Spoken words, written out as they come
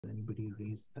Anybody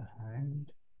raise the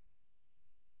hand?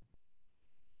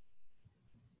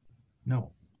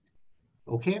 No.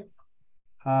 Okay.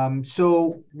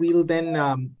 So we'll then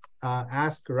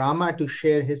ask Rama to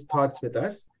share his thoughts with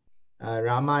us.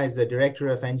 Rama is the Director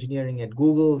of Engineering at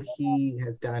Google. He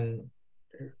has done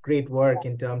great work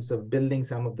in terms of building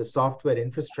some of the software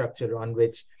infrastructure on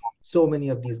which so many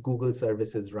of these Google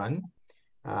services run.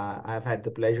 I've had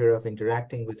the pleasure of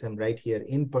interacting with him right here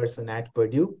in person at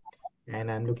Purdue,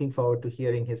 and I'm looking forward to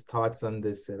hearing his thoughts on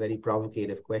this very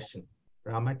provocative question.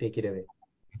 Rama, take it away.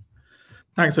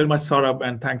 Thanks very much, Saurabh,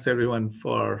 and thanks everyone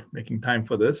for making time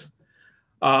for this.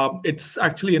 It's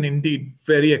actually an indeed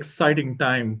very exciting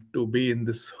time to be in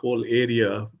this whole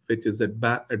area, which is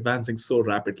advancing so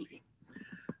rapidly.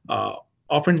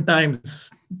 Oftentimes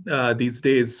these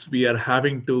days, we are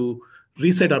having to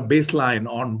reset our baseline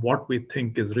on what we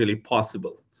think is really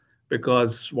possible,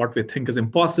 because what we think is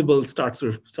impossible starts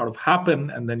to sort of happen,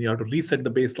 and then you have to reset the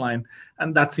baseline,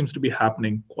 and that seems to be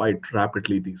happening quite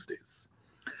rapidly these days.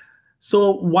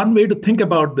 So one way to think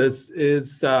about this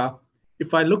is,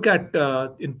 if I look at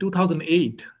in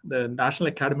 2008, the National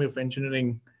Academy of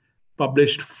Engineering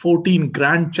published 14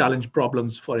 grand challenge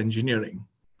problems for engineering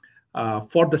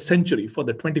for the century, for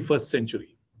the 21st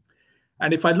century.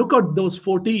 And if I look at those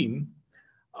 14,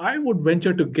 I would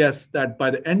venture to guess that by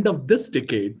the end of this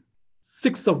decade,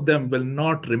 6 of them will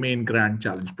not remain grand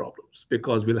challenge problems,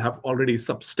 because we'll have already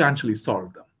substantially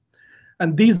solved them.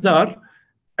 And these are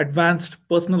advanced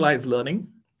personalized learning,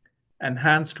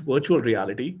 enhanced virtual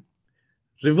reality,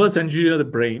 reverse engineer the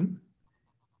brain,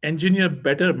 engineer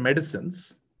better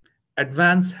medicines,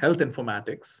 advance health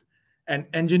informatics, and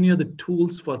engineer the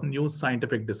tools for new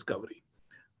scientific discovery.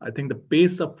 I think the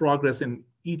pace of progress in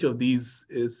each of these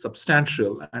is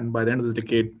substantial. And by the end of this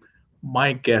decade,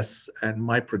 my guess and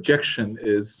my projection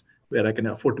is, where I can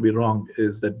afford to be wrong,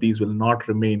 is that these will not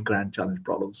remain grand challenge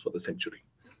problems for the century,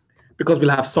 because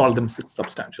we'll have solved them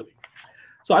substantially.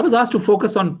 So I was asked to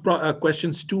focus on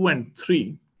questions 2 and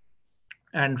 3.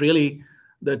 And really,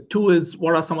 the 2 is,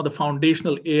 what are some of the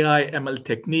foundational AI ML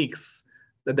techniques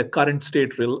that the current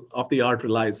state of the art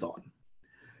relies on?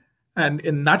 And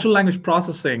in natural language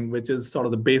processing, which is sort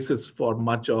of the basis for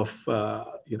much of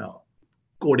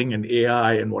coding and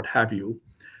AI and what have you,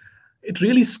 it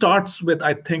really starts with,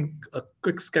 I think, a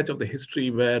quick sketch of the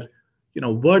history where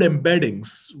word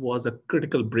embeddings was a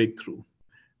critical breakthrough,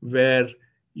 where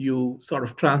you sort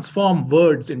of transform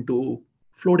words into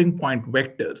floating point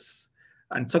vectors.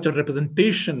 And such a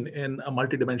representation in a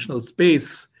multidimensional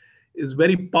space is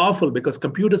very powerful, because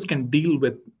computers can deal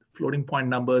with floating point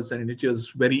numbers and integers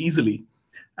very easily,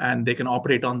 and they can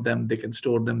operate on them, they can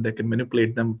store them, they can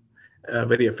manipulate them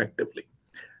very effectively.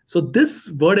 So this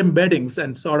word embeddings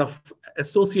and sort of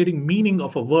associating meaning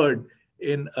of a word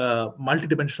in a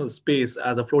multidimensional space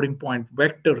as a floating point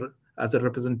vector, as a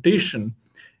representation,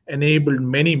 enabled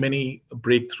many, many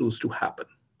breakthroughs to happen.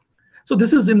 So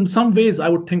this is, in some ways, I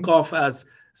would think of as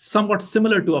somewhat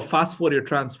similar to a fast Fourier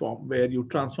transform, where you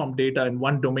transform data in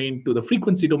one domain to the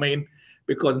frequency domain,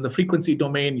 because in the frequency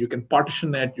domain, you can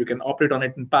partition it, you can operate on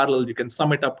it in parallel, you can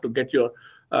sum it up to get your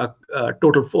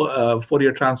total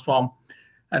Fourier transform.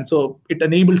 And so it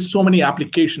enables so many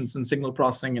applications in signal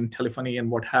processing and telephony and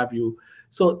what have you.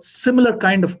 So similar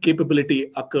kind of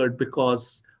capability occurred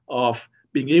because of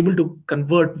being able to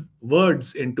convert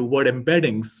words into word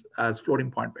embeddings as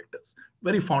floating point vectors.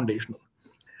 Very foundational.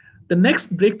 The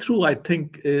next breakthrough, I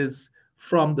think, is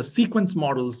from the sequence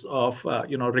models of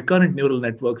recurrent neural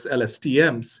networks,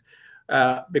 LSTMs,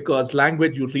 because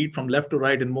language you read from left to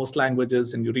right in most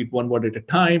languages, and you read one word at a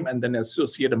time and then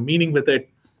associate a meaning with it,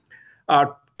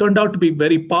 turned out to be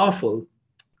very powerful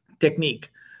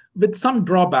technique, with some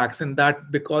drawbacks in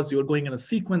that, because you were going in a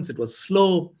sequence, it was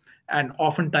slow. And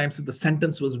oftentimes, if the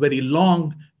sentence was very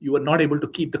long, you were not able to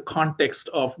keep the context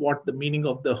of what the meaning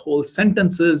of the whole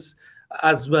sentence is,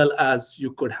 as well as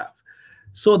you could have.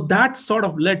 So that sort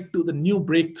of led to the new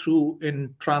breakthrough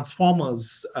in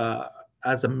transformers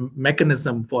as a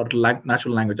mechanism for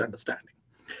natural language understanding.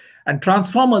 And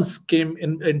transformers came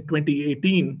in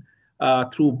 2018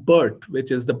 through BERT,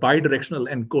 which is the bidirectional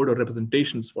encoder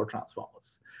representations for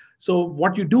transformers. So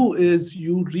what you do is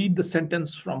you read the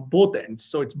sentence from both ends.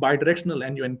 So it's bidirectional,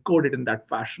 and you encode it in that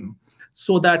fashion,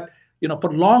 so that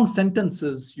for long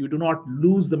sentences, you do not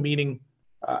lose the meaning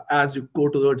as you go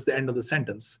towards the end of the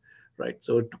sentence, right?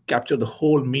 So to capture the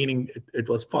whole meaning, it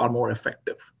was far more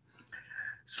effective.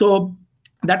 So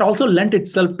that also lent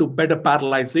itself to better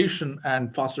parallelization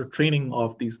and faster training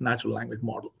of these natural language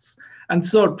models. And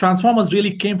so transformers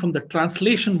really came from the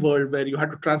translation world, where you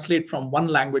had to translate from one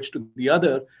language to the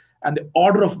other. And the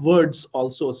order of words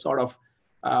also sort of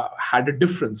had a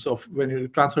difference of when you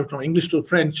transfer from English to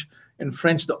French. In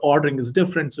French, the ordering is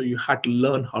different, so you had to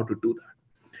learn how to do that.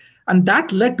 And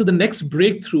that led to the next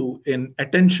breakthrough in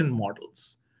attention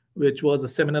models, which was a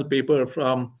seminal paper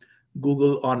from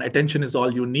Google on attention is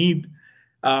all you need.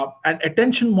 And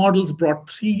attention models brought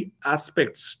three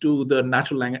aspects to the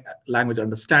natural language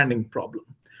understanding problem.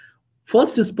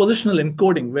 First is positional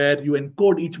encoding, where you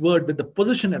encode each word with the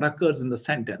position it occurs in the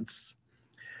sentence.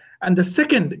 And the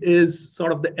second is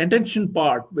sort of the attention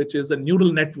part, which is a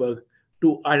neural network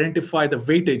to identify the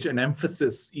weightage and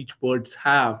emphasis each words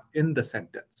have in the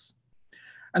sentence.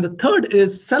 And the third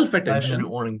is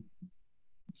self-attention.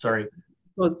 Sorry.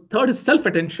 So third is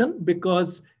self-attention,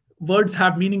 because words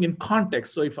have meaning in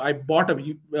context. So if I bought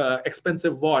a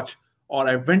expensive watch, or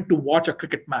I went to watch a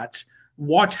cricket match,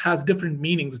 watch has different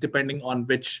meanings depending on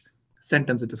which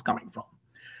sentence it is coming from.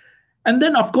 And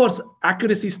then, of course,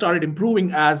 accuracy started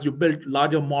improving as you built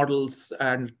larger models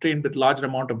and trained with larger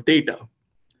amount of data.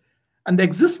 And the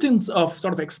existence of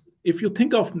sort of, if you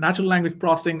think of natural language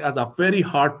processing as a very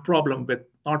hard problem with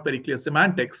not very clear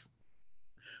semantics,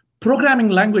 programming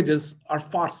languages are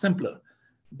far simpler.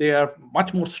 They are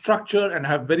much more structured and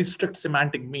have very strict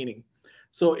semantic meaning.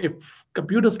 So if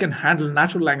computers can handle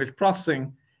natural language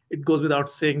processing, it goes without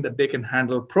saying that they can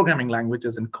handle programming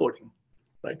languages and coding,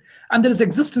 right? And there is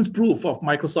existence proof of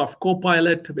Microsoft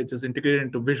Copilot, which is integrated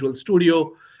into Visual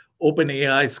Studio,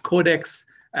 OpenAI's Codex,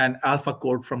 and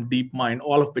AlphaCode from DeepMind,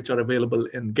 all of which are available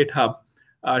in GitHub,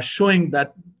 showing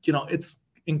that it's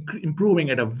improving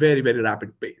at a very, very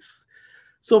rapid pace.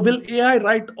 So will AI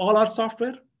write all our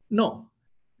software? No.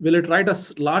 Will it write a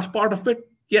large part of it?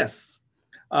 Yes.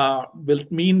 Will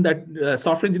it mean that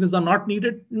software engineers are not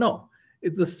needed? No.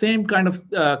 It's the same kind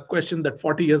of question that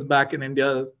 40 years back in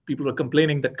India, people were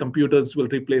complaining that computers will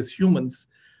replace humans.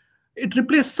 It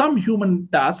replaced some human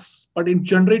tasks, but it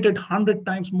generated 100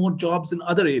 times more jobs in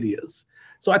other areas.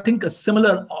 So I think a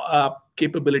similar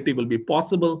capability will be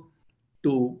possible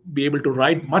to be able to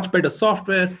write much better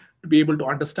software, to be able to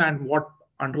understand what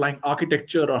underlying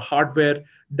architecture or hardware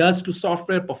does to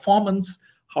software performance.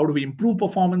 How do we improve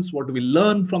performance? What do we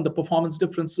learn from the performance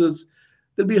differences?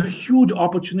 There'll be a huge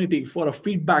opportunity for a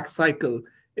feedback cycle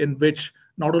in which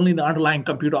not only the underlying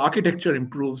computer architecture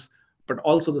improves, but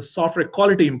also the software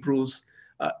quality improves,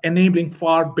 enabling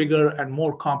far bigger and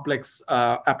more complex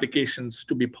applications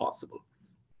to be possible.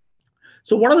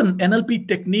 So what are the NLP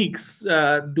techniques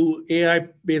do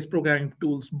AI-based programming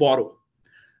tools borrow?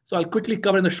 So I'll quickly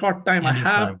cover in the short time I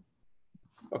have.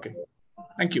 Okay,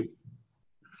 thank you.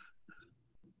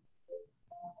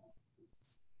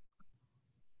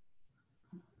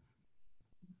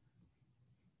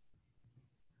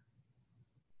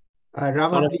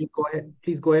 Rama,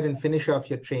 please go ahead and finish off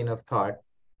your train of thought.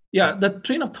 Yeah, the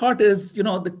train of thought is,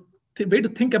 the way to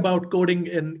think about coding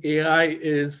in AI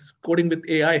is coding with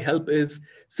AI help is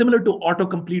similar to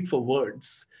autocomplete for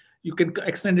words. You can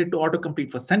extend it to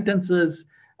autocomplete for sentences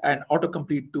and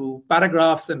autocomplete to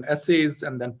paragraphs and essays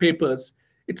and then papers.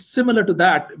 It's similar to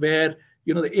that, where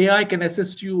the AI can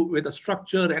assist you with a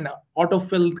structure and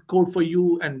autofill code for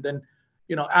you, and then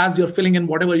as you're filling in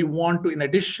whatever you want to, in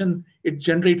addition, it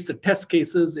generates the test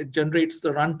cases, it generates the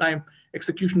runtime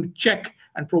execution check,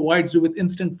 and provides you with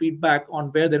instant feedback on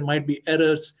where there might be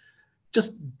errors,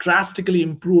 just drastically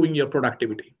improving your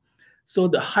productivity. So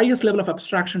the highest level of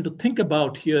abstraction to think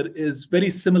about here is very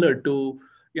similar to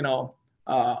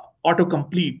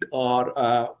autocomplete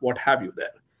or what have you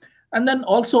there. And then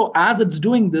also, as it's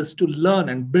doing this, to learn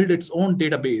and build its own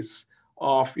database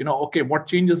of, okay, what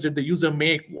changes did the user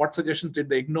make? What suggestions did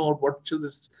they ignore? What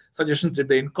suggestions did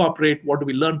they incorporate? What do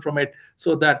we learn from it?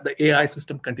 So that the AI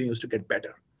system continues to get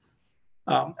better.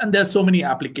 And there's so many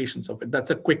applications of it. That's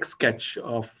a quick sketch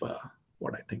of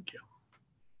what I think here.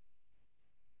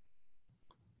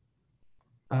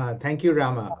 Thank you,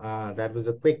 Rama. That was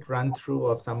a quick run through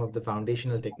of some of the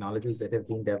foundational technologies that have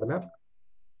been developed.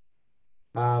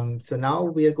 So now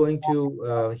we are going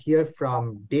to hear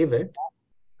from David,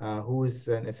 who is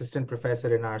an assistant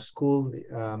professor in our school.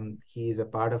 He is a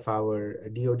part of our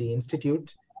DoD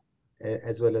Institute,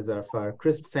 as well as our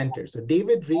CRISP Center. So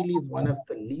David really is one of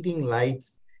the leading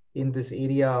lights in this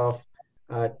area of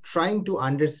trying to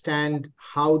understand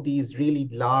how these really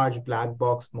large black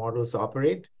box models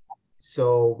operate.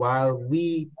 So while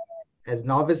we, as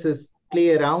novices,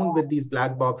 play around with these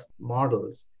black box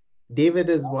models, David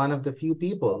is one of the few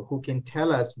people who can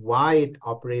tell us why it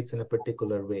operates in a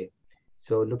particular way.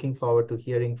 So looking forward to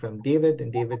hearing from David.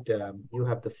 And David, you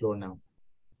have the floor now.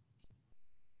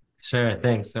 Sure,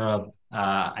 thanks, Saurabh.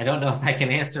 I don't know if I can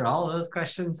answer all of those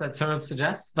questions that Saurabh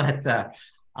suggests, but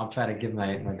I'll try to give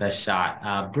my best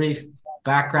shot. Brief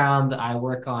background, I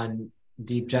work on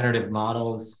deep generative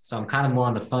models. So I'm kind of more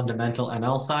on the fundamental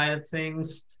ML side of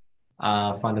things,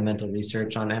 fundamental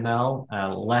research on ML,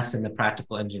 less in the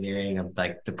practical engineering of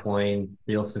like deploying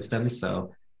real systems.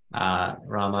 So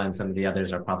Rama and some of the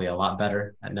others are probably a lot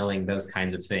better at knowing those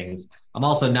kinds of things. I'm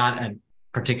also not a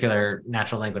particular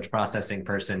natural language processing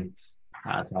person.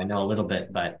 So I know a little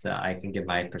bit, but I can give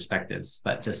my perspectives,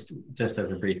 but just as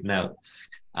a brief note.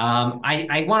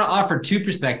 I want to offer two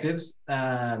perspectives.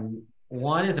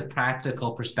 One is a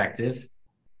practical perspective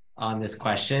on this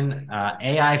question.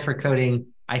 AI for coding,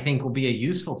 I think, will be a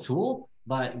useful tool,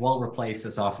 but won't replace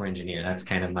the software engineer. That's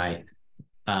kind of my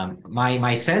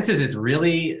sense is it's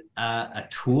really a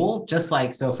tool, just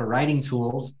like, so for writing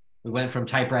tools, we went from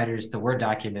typewriters to Word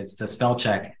documents to spell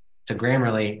check to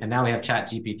Grammarly, and now we have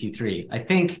ChatGPT-3. I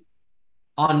think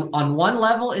on one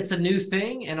level, it's a new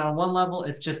thing, and on one level,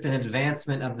 it's just an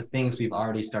advancement of the things we've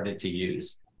already started to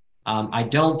use. I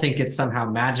don't think it's somehow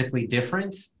magically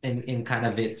different in kind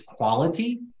of its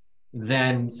quality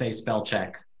than, say, spell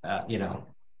check,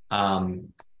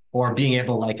 or being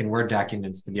able, like in Word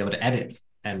documents, to be able to edit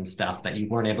and stuff that you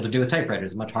weren't able to do with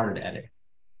typewriters. Much harder to edit.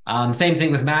 Same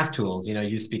thing with math tools.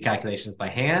 Used to be calculations by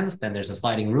hand. Then there's a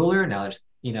sliding ruler. Now there's,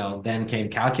 then came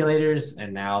calculators,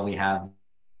 and now we have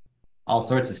all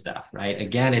sorts of stuff, right?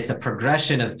 Again, it's a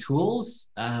progression of tools.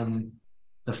 The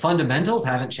fundamentals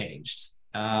haven't changed.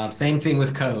 Same thing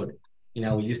with code. We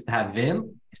used to have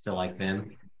Vim. I still like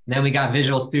Vim. Then we got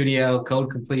Visual Studio,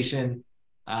 code completion.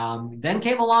 Then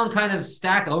came along kind of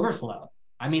Stack Overflow.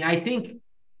 I mean, I think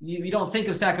you don't think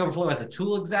of Stack Overflow as a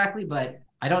tool exactly, but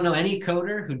I don't know any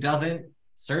coder who doesn't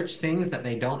search things that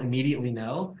they don't immediately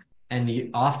know, and you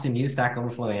often use Stack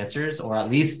Overflow answers, or at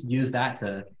least use that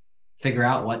to figure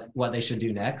out what they should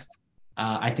do next.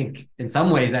 I think in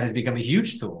some ways that has become a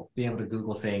huge tool, being able to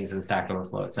Google things and Stack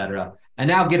Overflow, et cetera. And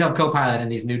now GitHub Copilot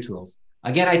and these new tools.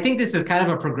 Again, I think this is kind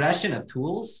of a progression of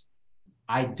tools.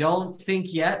 I don't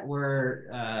think yet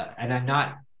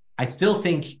I still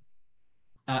think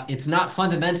it's not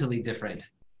fundamentally different.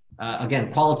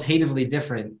 Again, qualitatively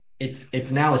different.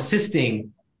 It's now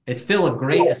assisting. It's still a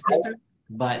great assistant,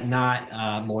 but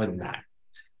not more than that.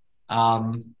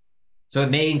 So it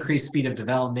may increase speed of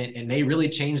development. It may really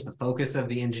change the focus of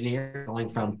the engineer, going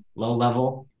from low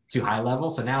level to high level.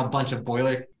 So now a bunch of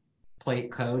boilerplate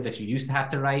code that you used to have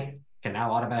to write can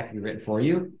now automatically be written for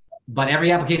you. But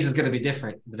every application is going to be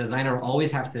different. The designer will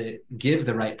always have to give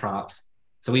the right prompts.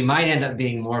 So we might end up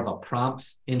being more of a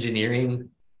prompt engineering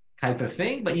type of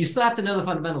thing, but you still have to know the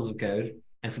fundamentals of code.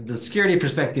 And from the security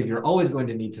perspective, you're always going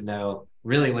to need to know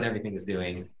really what everything is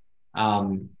doing.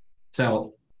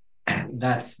 So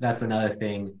that's another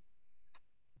thing.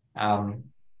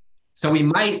 So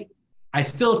I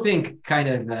still think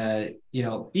kind of,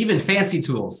 even fancy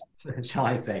tools, shall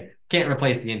I say, can't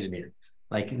replace the engineer.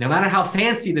 Like, no matter how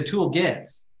fancy the tool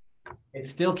gets, it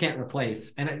still can't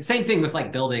replace. And same thing with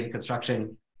like building,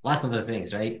 construction, lots of other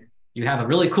things, right? You have a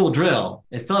really cool drill.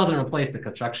 It still doesn't replace the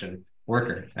construction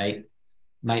worker, right?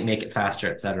 Might make it faster,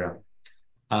 et cetera.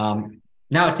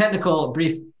 Now,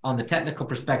 brief on the technical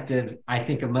perspective, I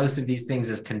think of most of these things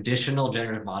as conditional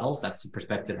generative models. That's the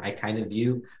perspective I kind of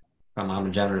view from, I'm a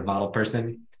generative model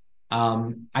person.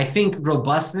 I think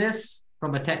robustness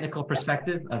from a technical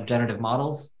perspective of generative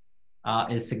models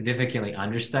is significantly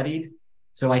understudied.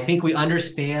 So I think we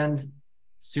understand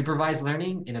supervised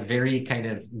learning in a very kind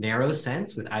of narrow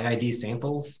sense with IID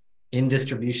samples in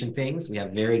distribution things. We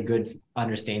have very good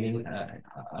understanding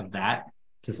of that,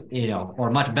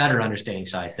 or much better understanding,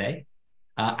 shall I say.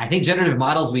 I think generative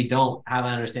models, we don't have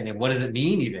an understanding of what does it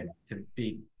mean even to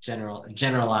be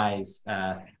generalize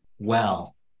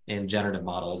well in generative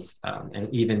models,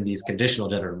 and even these conditional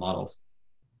generative models.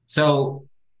 So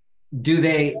do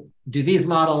these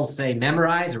models, say,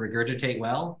 memorize or regurgitate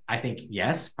well? I think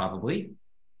yes, probably.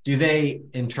 Do they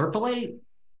interpolate?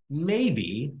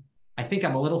 Maybe. I think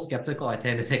I'm a little skeptical. I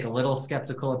tend to take a little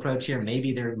skeptical approach here.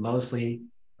 Maybe they're mostly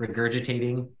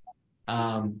regurgitating.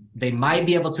 They might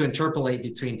be able to interpolate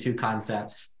between two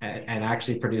concepts and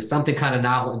actually produce something kind of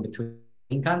novel in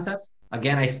between concepts.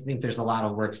 Again, I think there's a lot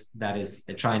of work that is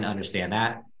trying to understand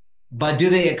that. But do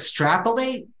they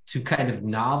extrapolate to kind of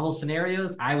novel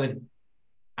scenarios? I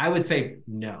would say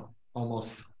no.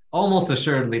 Almost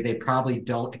assuredly, they probably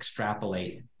don't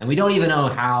extrapolate. And we don't even know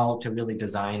how to really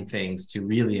design things to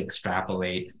really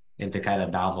extrapolate into kind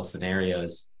of novel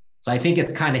scenarios. So I think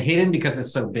it's kind of hidden because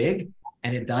it's so big,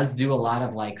 and it does do a lot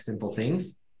of like simple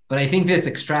things. But I think this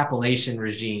extrapolation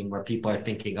regime where people are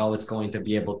thinking, oh, it's going to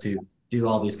be able to do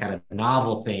all these kind of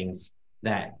novel things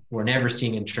that were never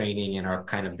seen in training and are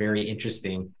kind of very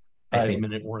interesting.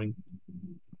 5-minute warning.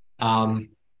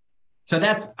 So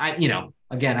that's,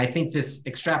 again, I think this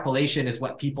extrapolation is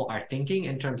what people are thinking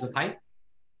in terms of height,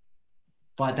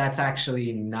 but that's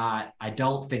actually not, I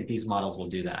don't think these models will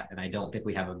do that. And I don't think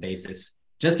we have a basis.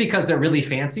 Just because they're really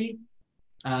fancy,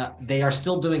 they are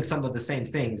still doing some of the same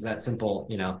things that simple,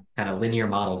 kind of linear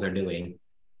models are doing.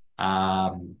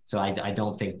 So I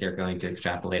don't think they're going to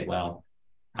extrapolate well.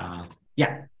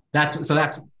 Yeah, that's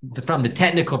from the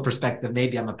technical perspective.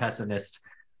 Maybe I'm a pessimist,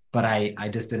 but I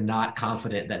just am not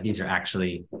confident that these are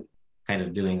actually kind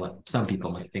of doing what some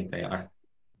people might think they are.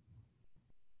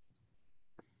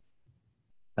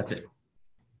 That's it.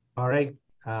 All right.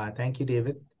 Thank you,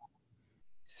 David.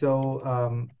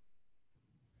 So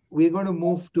we're going to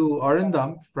move to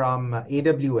Arundam from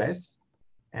AWS,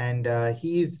 and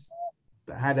he's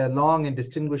had a long and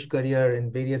distinguished career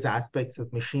in various aspects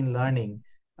of machine learning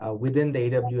within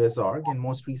the AWS org, and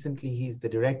most recently, he's the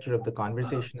director of the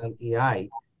conversational AI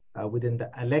within the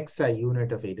Alexa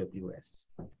unit of AWS.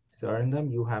 So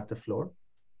Arundam, you have the floor.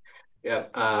 Yeah.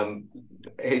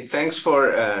 Hey, thanks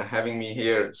for having me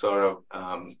here, Saurav.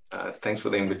 Thanks for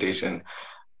the invitation.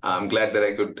 I'm glad that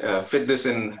I could fit this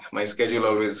in my schedule.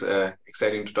 Always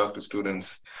exciting to talk to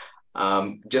students.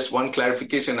 Just one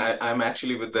clarification. I'm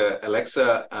actually with the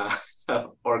Alexa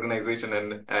organization,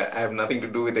 and I have nothing to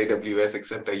do with AWS,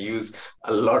 except I use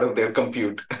a lot of their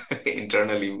compute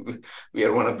internally. We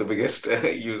are one of the biggest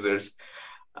users.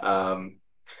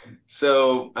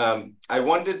 So I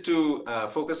wanted to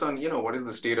focus on, what is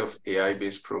the state of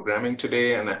AI-based programming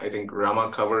today? And I think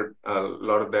Rama covered a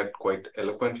lot of that quite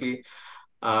eloquently.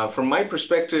 From my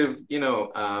perspective,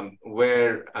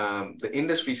 where the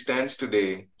industry stands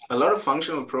today, a lot of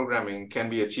functional programming can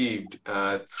be achieved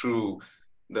through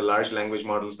the large language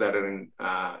models that are in,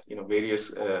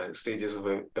 various stages of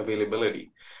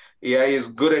availability. AI is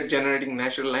good at generating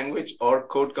natural language or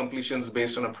code completions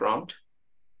based on a prompt.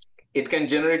 It can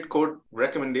generate code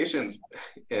recommendations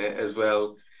as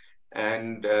well,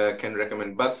 and can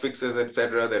recommend bug fixes,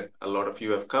 etc., that a lot of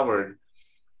you have covered.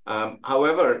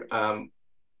 However,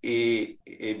 a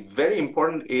very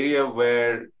important area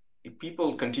where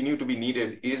people continue to be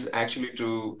needed is actually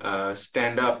to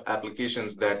stand up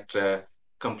applications that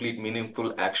complete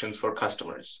meaningful actions for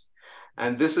customers.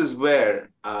 And this is where,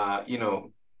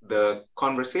 the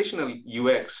conversational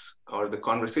UX or the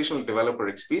conversational developer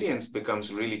experience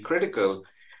becomes really critical.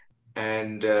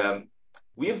 And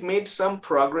we have made some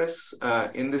progress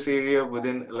in this area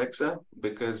within Alexa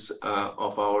because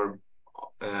of our,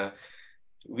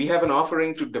 we have an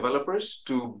offering to developers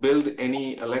to build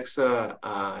any Alexa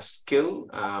skill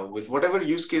with whatever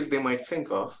use case they might think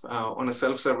of on a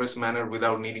self-service manner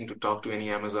without needing to talk to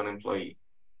any Amazon employee.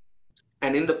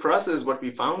 And in the process, what we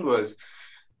found was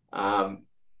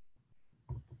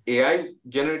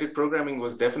AI-generated programming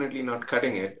was definitely not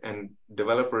cutting it, and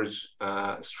developers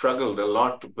struggled a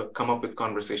lot to come up with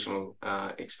conversational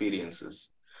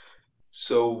experiences.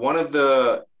 So one of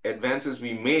the advances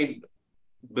we made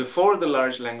before the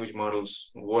large language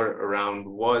models were around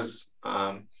was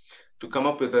to come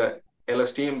up with a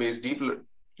LSTM-based deep,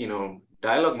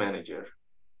 dialogue manager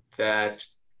that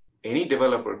any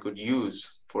developer could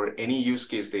use for any use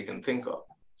case they can think of.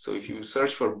 So if you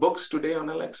search for books today on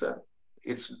Alexa,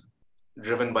 it's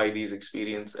driven by these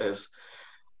experiences.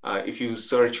 If you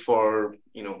search for,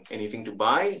 anything to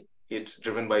buy, it's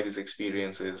driven by these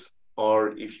experiences.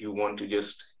 Or if you want to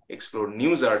just explore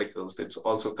news articles, it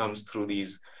also comes through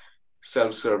these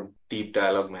self-serve deep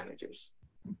dialogue managers.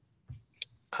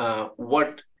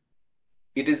 What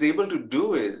it is able to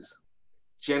do is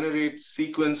generate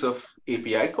sequence of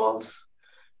API calls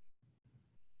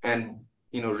and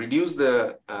reduce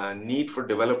the need for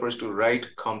developers to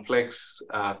write complex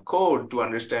code to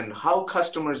understand how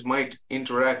customers might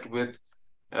interact with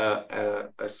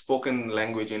a spoken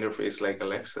language interface like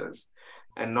Alexa's,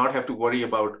 and not have to worry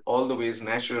about all the ways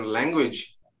natural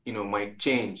language might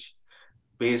change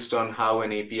based on how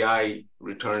an API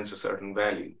returns a certain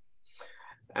value.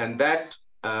 And that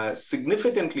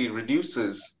significantly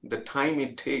reduces the time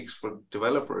it takes for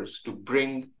developers to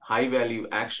bring high-value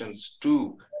actions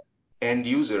to end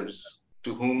users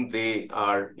to whom they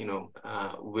are,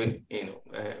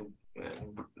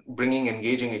 bringing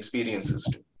engaging experiences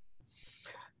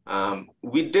to.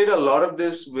 We did a lot of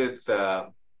this with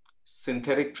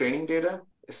synthetic training data,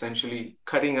 essentially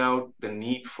cutting out the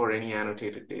need for any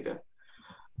annotated data.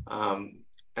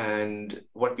 And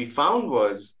what we found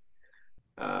was,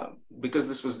 because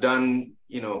this was done,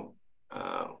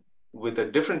 with a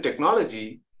different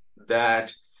technology,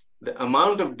 that the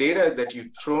amount of data that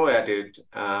you throw at it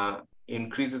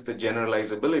increases the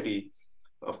generalizability,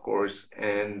 of course,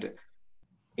 and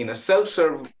in a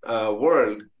self-serve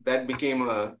world, that became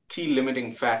a key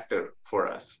limiting factor for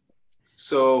us.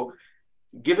 So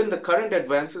given the current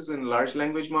advances in large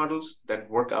language models that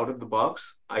work out of the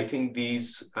box, I think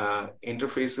these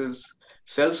interfaces,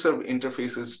 self-serve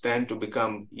interfaces, stand to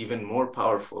become even more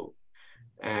powerful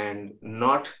and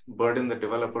not burden the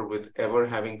developer with ever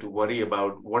having to worry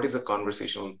about what is a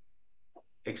conversational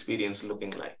experience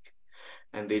looking like.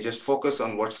 And they just focus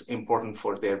on what's important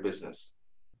for their business.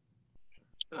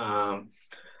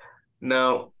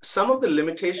 Now, some of the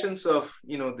limitations of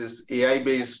this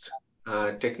AI-based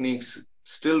techniques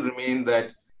still remain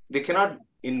that they cannot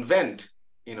invent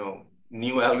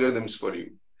new algorithms for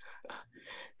you.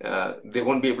 They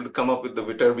won't be able to come up with the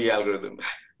Viterbi algorithm.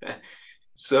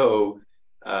 So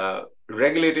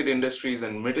regulated industries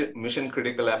and mission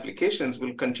critical applications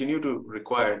will continue to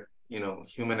require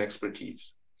human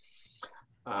expertise.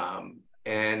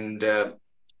 And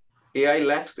AI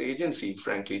lacks the agency,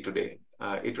 frankly, today.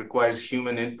 It requires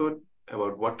human input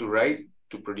about what to write,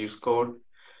 to produce code,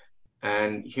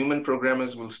 and human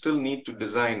programmers will still need to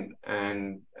design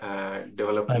and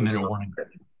develop. 5-minute warning.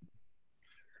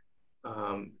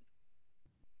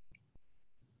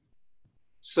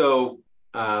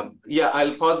 Yeah,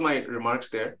 I'll pause my remarks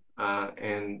there.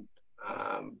 And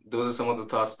those are some of the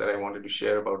thoughts that I wanted to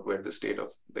share about where the state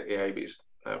of the AI-based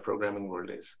programming world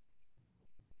is.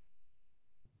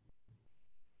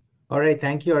 All right,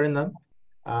 thank you, Arindam.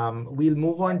 We'll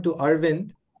move on to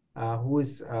Arvind, who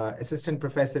is assistant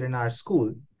professor in our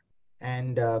school.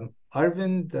 And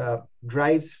Arvind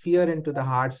drives fear into the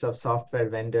hearts of software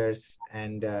vendors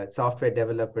and software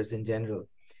developers in general,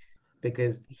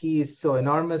 because he is so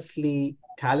enormously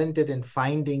talented in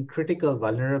finding critical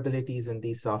vulnerabilities in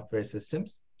these software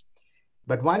systems.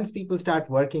 But once people start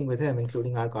working with him,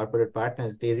 including our corporate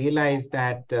partners, they realize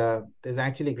that there's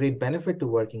actually great benefit to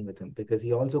working with him, because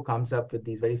he also comes up with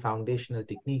these very foundational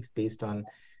techniques based on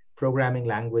programming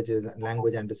languages,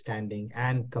 language understanding,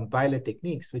 and compiler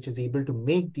techniques, which is able to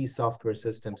make these software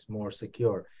systems more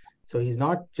secure. So he's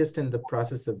not just in the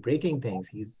process of breaking things,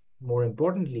 he's more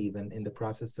importantly even in the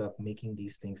process of making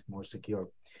these things more secure.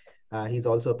 He's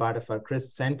also a part of our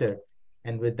CRISP Center.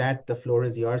 And with that, the floor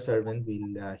is yours, Arvind.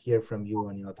 We'll hear from you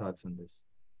on your thoughts on this.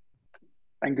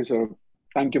 Thank you, sir.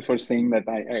 Thank you for saying that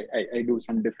I do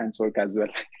some defense work as well.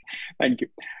 Thank you.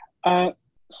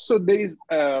 So there is,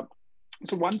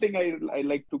 so one thing I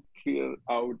like to clear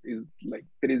out is like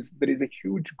there is a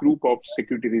huge group of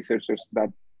security researchers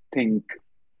that think,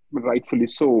 rightfully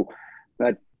so,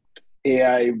 that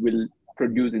AI will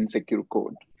produce insecure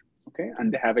code. Okay,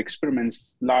 and they have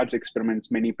experiments, large experiments,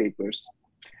 many papers.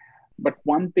 But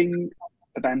one thing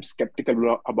that I'm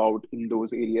skeptical about in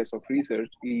those areas of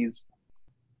research is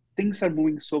things are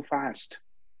moving so fast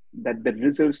that the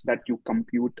results that you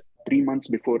compute 3 months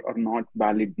before are not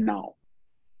valid now.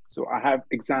 So I have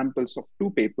examples of 2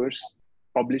 papers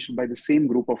published by the same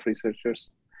group of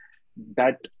researchers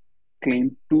that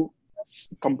claim 2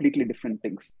 completely different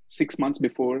things. 6 months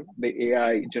before, the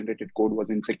AI generated code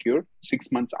was insecure.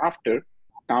 6 months after,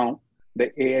 now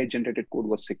the AI generated code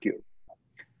was secure.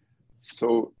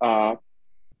 So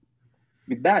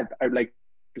with that, I'd like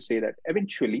to say that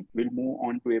eventually we'll move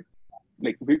on to a,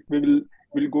 like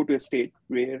we'll go to a state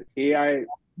where AI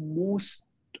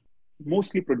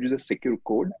mostly produces secure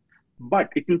code, but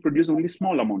it will produce only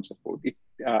small amounts of code. It,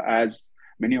 as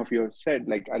many of you have said,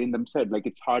 like Arindam said, like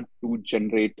it's hard to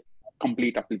generate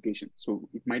complete application. So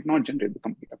it might not generate the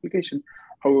complete application.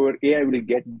 However, AI will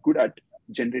get good at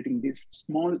generating these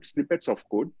small snippets of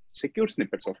code, secure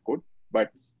snippets of code, but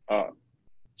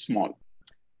small.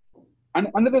 And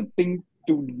another thing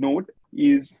to note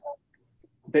is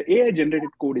the AI generated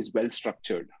code is well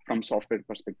structured from software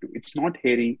perspective. It's not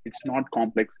hairy, it's not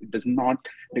complex, it does not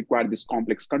require this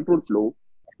complex control flow,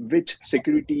 which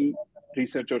security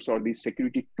researchers or these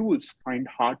security tools find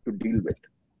hard to deal with.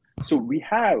 So we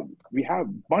have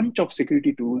bunch of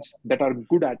security tools that are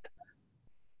good at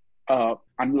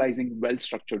analyzing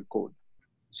well-structured code.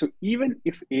 So even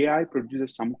if AI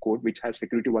produces some code which has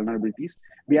security vulnerabilities,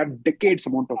 we have decades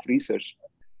amount of research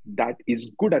that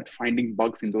is good at finding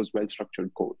bugs in those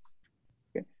well-structured code.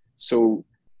 Okay? So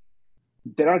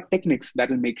there are techniques that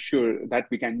will make sure that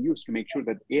we can use to make sure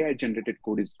that AI-generated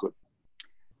code is good.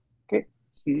 Okay.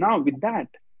 So now with that,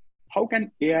 how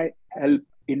can AI help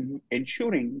in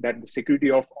ensuring that the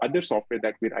security of other software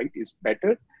that we write is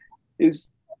better?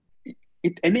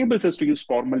 It enables us to use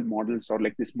formal models or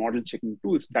like this model checking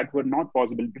tools that were not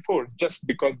possible before, just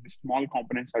because the small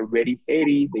components are very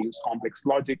hairy, they use complex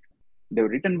logic, they were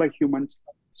written by humans.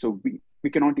 So we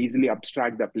cannot easily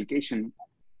abstract the application.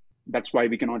 That's why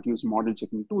we cannot use model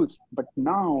checking tools. But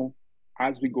now,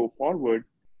 as we go forward,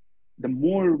 the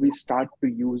more we start to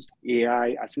use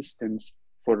AI assistants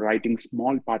for writing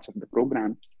small parts of the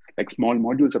programs, like small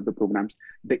modules of the programs,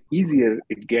 the easier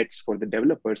it gets for the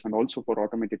developers and also for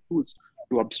automated tools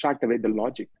to abstract away the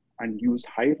logic and use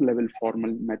higher level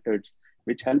formal methods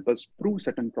which help us prove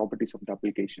certain properties of the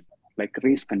application, like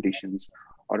race conditions,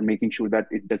 or making sure that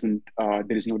it doesn't,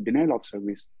 there is no denial of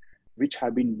service, which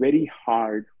have been very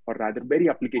hard, or rather very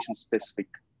application specific,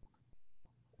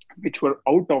 which were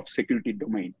out of security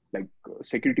domain. Like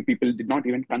security people did not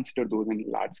even consider those in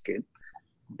large scale.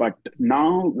 But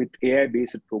now with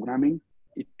AI-based programming,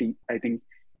 I think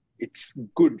it's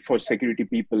good for security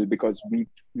people because we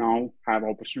now have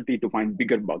opportunity to find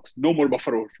bigger bugs. No more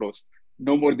buffer overflows,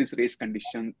 no more this race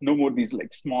condition, no more these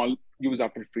like small use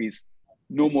after freeze,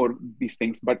 no more these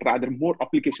things, but rather more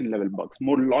application level bugs,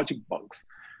 more logic bugs.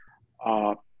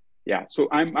 Yeah, so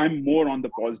I'm more on the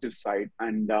positive side,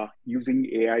 and using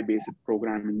AI-based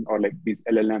programming or like these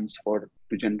LLMs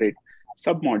to generate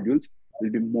submodules will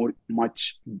be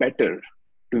much better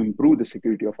to improve the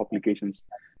security of applications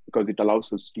because it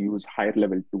allows us to use higher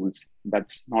level tools.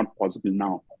 That's not possible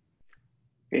now.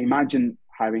 Imagine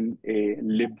having a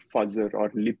libfuzzer or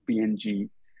libpng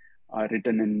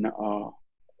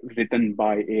written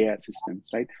by AI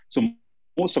assistants, right? So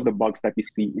most of the bugs that we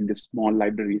see in the small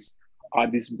libraries are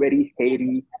these very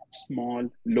hairy, small,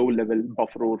 low-level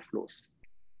buffer overflows.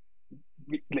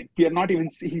 We are not even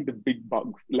seeing the big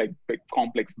bugs, like big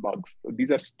complex bugs. So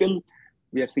these are still,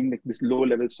 we are seeing like this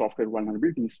low-level software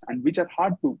vulnerabilities, and which are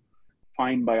hard to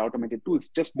find by automated tools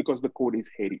just because the code is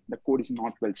hairy. The code is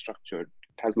not well structured.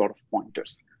 It has a lot of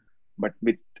pointers. But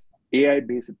with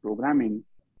AI-based programming,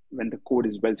 when the code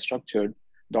is well structured,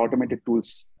 the automated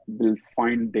tools will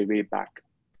find their way back.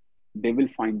 They will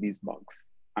find these bugs.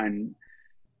 And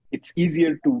it's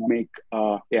easier to make,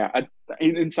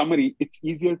 in summary, it's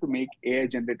easier to make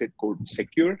AI-generated code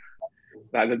secure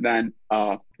rather than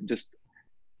just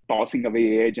tossing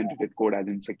away AI-generated code as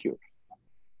insecure.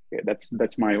 Okay,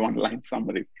 that's my one-line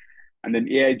summary. And then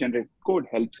AI-generated code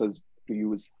helps us to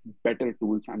use better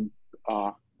tools and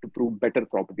to prove better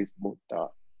properties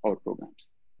about our programs.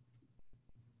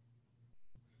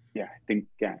 Yeah, I think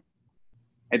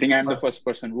I'm the first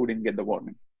person who didn't get the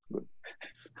warning. Good.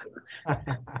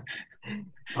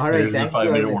 All right, thank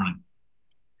you. Warning.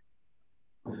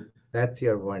 That's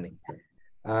your warning.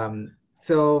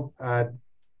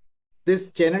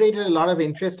 This generated a lot of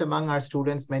interest among our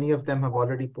students. Many of them have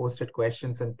already posted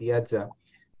questions on Piazza.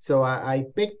 So I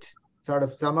picked sort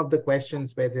of some of the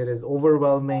questions where there is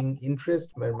overwhelming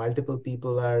interest, where multiple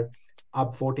people are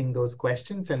upvoting those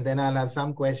questions. And then I'll have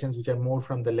some questions which are more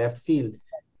from the left field,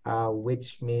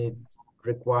 which may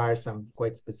require some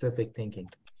quite specific thinking.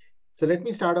 So let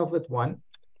me start off with one,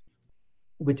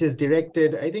 which is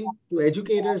directed, I think, to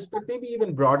educators, but maybe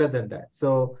even broader than that.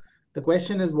 So the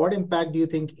question is, what impact do you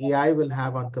think AI will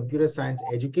have on computer science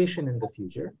education in the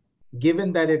future,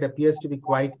 given that it appears to be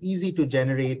quite easy to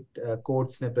generate code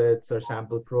snippets or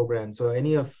sample programs? So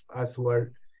any of us who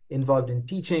are involved in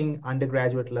teaching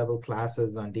undergraduate level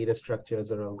classes on data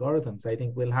structures or algorithms, I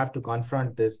think we'll have to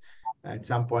confront this at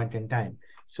some point in time.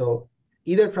 So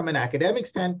either from an academic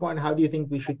standpoint, how do you think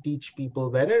we should teach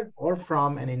people better? Or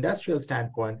from an industrial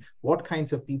standpoint, what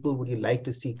kinds of people would you like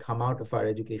to see come out of our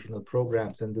educational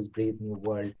programs in this brave new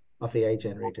world of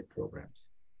AI-generated programs?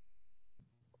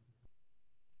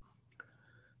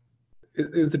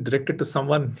 Is it directed to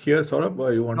someone here, Saurabh,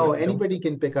 or you want No, to anybody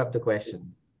can pick up the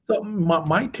question. So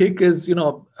my take is,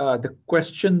 the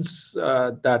questions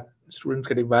that students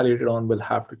get evaluated on will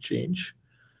have to change,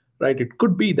 right? It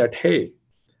could be that, hey,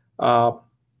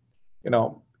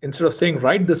 instead of saying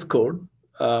write this code,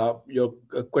 your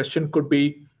question could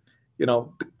be, the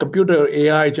computer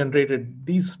AI generated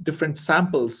these different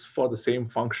samples for the same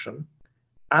function,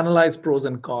 analyze pros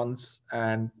and cons,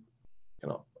 and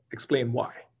explain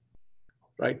why,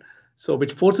 right? So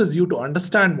which forces you to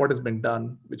understand what has been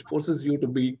done, which forces you to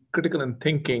be critical in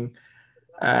thinking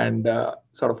and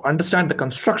sort of understand the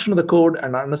construction of the code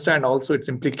and understand also its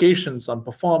implications on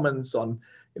performance, on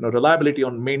reliability,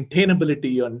 on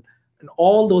maintainability, and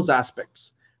all those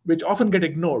aspects, which often get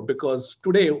ignored because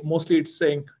today mostly it's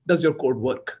saying, does your code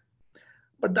work?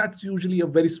 But that's usually a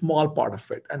very small part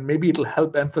of it. And maybe it'll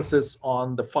help emphasis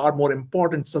on the far more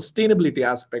important sustainability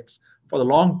aspects for the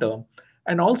long term.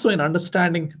 And also in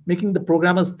understanding, making the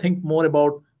programmers think more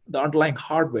about the underlying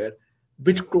hardware,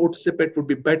 which code snippet would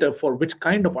be better for which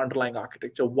kind of underlying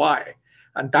architecture, why?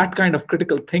 And that kind of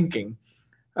critical thinking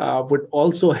would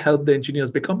also help the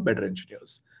engineers become better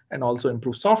engineers and also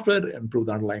improve software, improve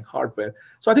the underlying hardware.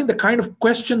 So I think the kind of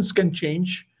questions can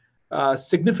change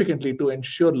significantly to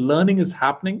ensure learning is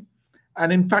happening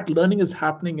And in fact, learning is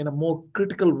happening in a more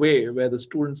critical way where the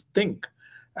students think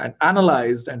and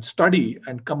analyze and study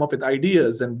and come up with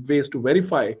ideas and ways to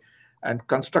verify and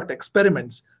construct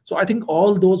experiments. So I think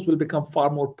all those will become far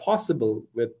more possible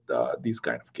with these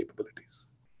kind of capabilities.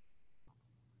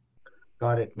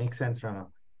 Got it. Makes sense, Rama.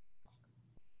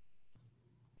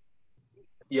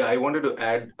 Yeah, I wanted to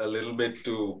add a little bit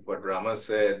to what Rama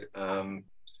said.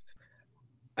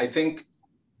 I think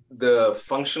the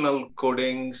functional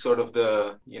coding, sort of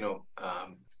the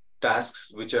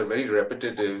tasks which are very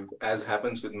repetitive, as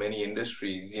happens with many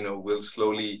industries, will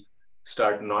slowly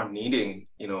start not needing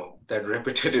that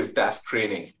repetitive task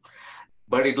training,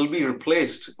 but it'll be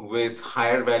replaced with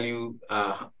higher value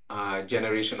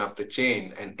generation up the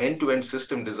chain and end-to-end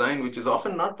system design, which is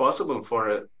often not possible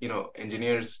for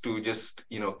engineers to just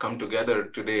come together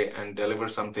today and deliver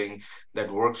something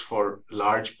that works for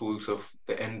large pools of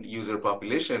the end user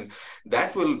population.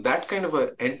 That kind of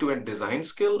a end-to-end design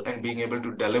skill and being able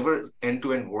to deliver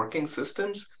end-to-end working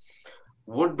systems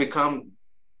would become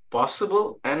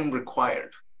possible and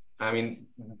required. I mean,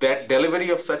 that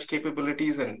delivery of such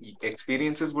capabilities and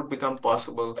experiences would become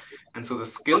possible. And so the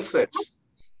skill sets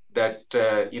that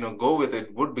go with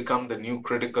it would become the new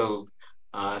critical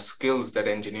skills that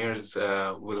engineers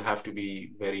will have to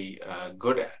be very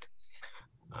good at,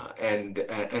 and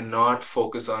not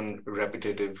focus on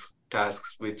repetitive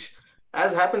tasks, which,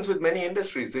 as happens with many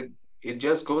industries, it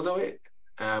just goes away.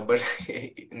 But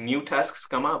new tasks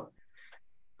come up.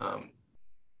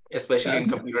 Especially in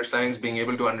computer science, being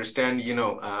able to understand,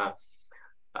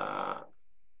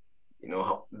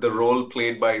 how the role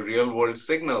played by real world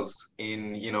signals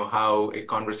in, how a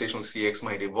conversational CX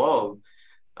might evolve,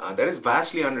 that is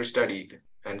vastly understudied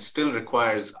and still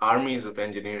requires armies of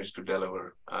engineers to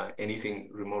deliver anything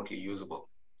remotely usable.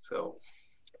 So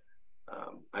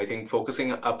I think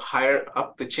focusing higher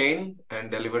up the chain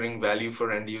and delivering value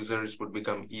for end users would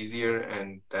become easier,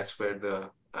 and that's where the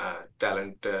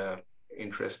talent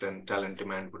interest and talent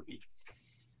demand would be.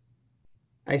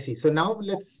 I see. So now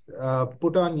let's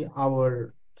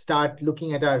start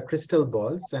looking at our crystal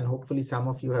balls, and hopefully some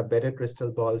of you have better crystal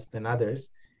balls than others.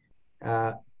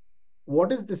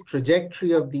 What is this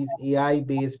trajectory of these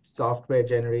AI-based software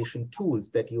generation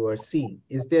tools that you are seeing?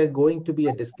 Is there going to be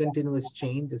a discontinuous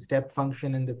change, a step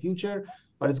function in the future,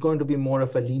 or it's going to be more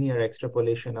of a linear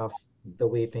extrapolation of the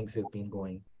way things have been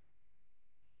going?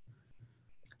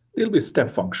 There'll be step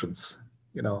functions.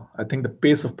 I think the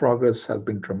pace of progress has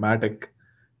been dramatic.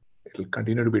 It'll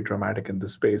continue to be dramatic in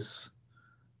this space.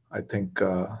 I think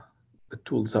the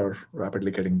tools are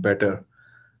rapidly getting better.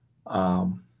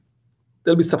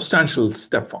 There'll be substantial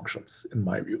step functions, in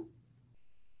my view.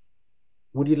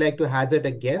 Would you like to hazard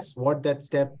a guess what that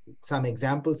step, some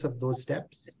examples of those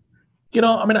steps?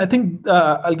 I think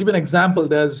I'll give an example.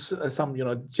 There's some,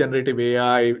 generative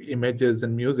AI images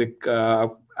and music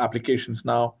applications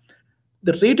now.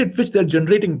 The rate at which they're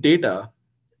generating data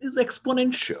is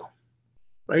exponential,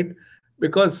 right?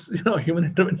 Because human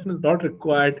intervention is not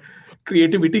required,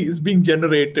 creativity is being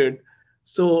generated.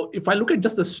 So if I look at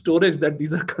just the storage that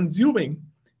these are consuming,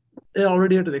 they're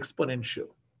already at an exponential,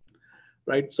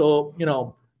 right? So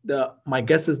my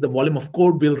guess is the volume of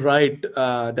code we'll write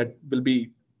that will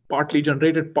be partly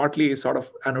generated, partly sort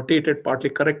of annotated, partly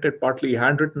corrected, partly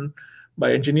handwritten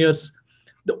by engineers.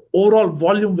 The overall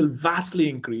volume will vastly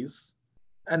increase.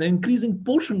 An increasing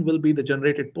portion will be the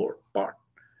generated part,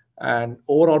 and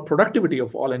overall productivity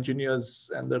of all engineers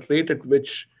and the rate at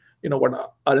which,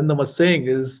 what Arindam was saying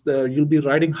is you'll be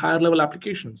writing higher level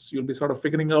applications. You'll be sort of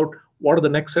figuring out what are the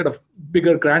next set of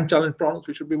bigger grand challenge problems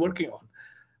we should be working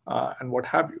on, and what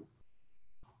have you.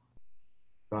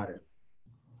 Got it.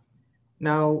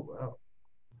 Now,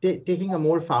 taking a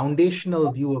more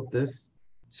foundational view of this,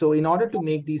 so in order to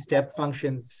make these step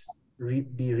functions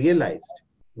be realized,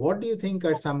 what do you think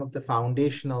are some of the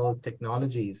foundational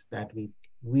technologies that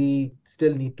we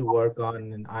still need to work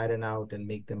on and iron out and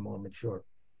make them more mature?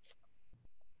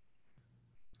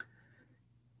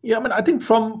 Yeah, I think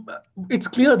it's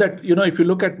clear that, if you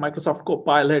look at Microsoft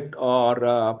Copilot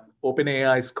or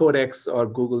OpenAI's Codex or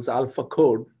Google's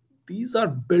AlphaCode, these are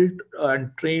built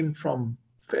and trained from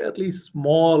fairly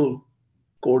small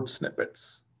code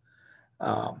snippets.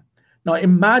 Now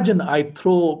imagine I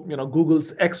throw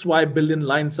Google's XY billion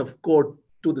lines of code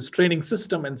to this training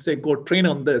system and say, go train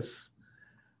on this,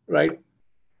 right?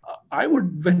 I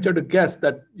would venture to guess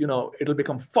that it'll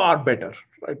become far better,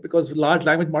 right? Because large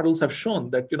language models have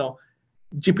shown that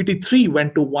GPT-3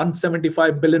 went to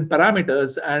 175 billion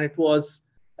parameters, and it was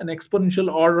an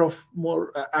exponential order of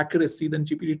more accuracy than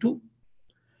GPT-2.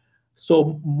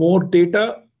 So more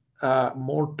data,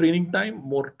 more training time,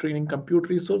 more training compute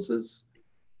resources,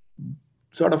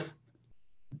 sort of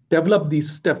develop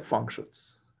these step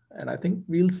functions. And I think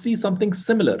we'll see something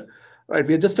similar, right?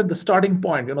 We're just at the starting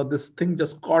point. This thing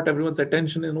just caught everyone's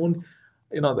attention in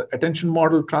the attention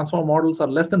model, transformer models are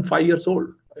less than 5 years old.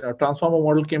 Transformer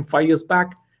model came 5 years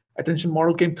back, attention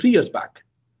model came 3 years back,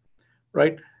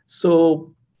 right?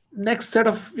 So next set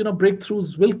of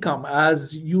breakthroughs will come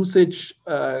as usage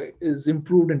is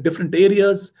improved in different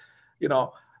areas.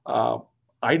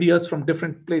 Ideas from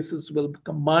different places will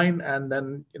combine, and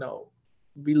then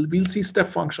we'll see step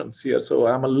functions here. So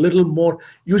I'm a little more,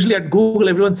 usually at Google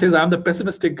everyone says I'm the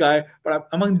pessimistic guy, but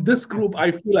among this group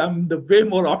I feel I'm the way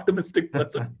more optimistic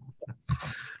person.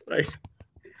 Right.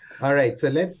 All right, so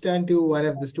let's turn to one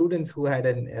of the students who had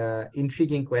an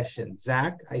intriguing question.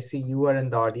 Zach, I see you are in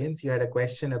the audience. You had a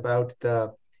question about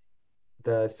the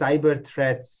cyber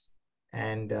threats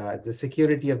and the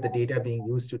security of the data being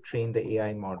used to train the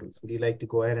AI models. Would you like to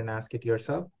go ahead and ask it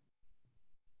yourself?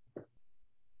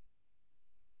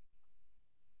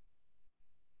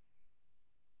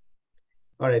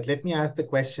 All right, let me ask the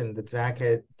question that Zach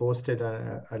had posted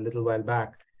a little while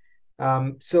back.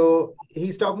 So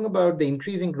he's talking about the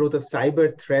increasing growth of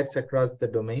cyber threats across the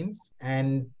domains,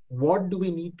 and what do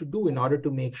we need to do in order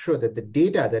to make sure that the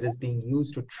data that is being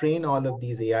used to train all of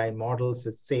these AI models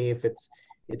is safe, it's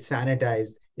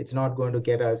sanitized, it's not going to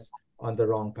get us on the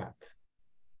wrong path?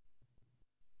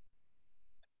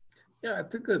 Yeah, I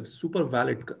think a super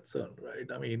valid concern, right?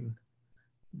 I mean,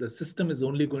 the system is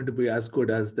only going to be as good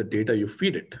as the data you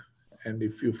feed it. And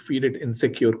if you feed it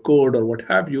insecure code or what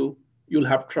have you, you'll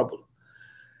have trouble.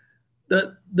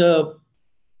 The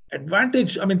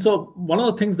advantage, I mean, so one of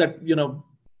the things that,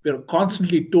 we're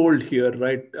constantly told here,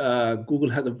 right? Google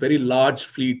has a very large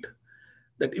fleet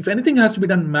that if anything has to be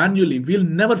done manually, we'll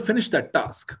never finish that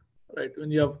task, right?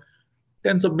 When you have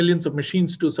tens of millions of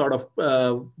machines to sort of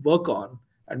work on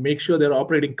and make sure they're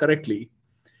operating correctly,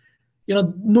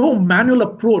 no manual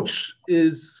approach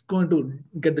is going to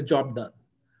get the job done.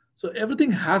 So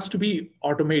everything has to be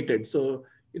automated. So,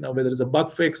 whether it's a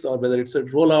bug fix or whether it's a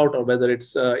rollout or whether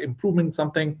it's improving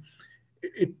something,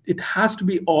 it has to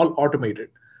be all automated.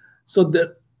 So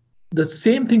the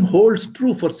same thing holds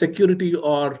true for security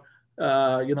or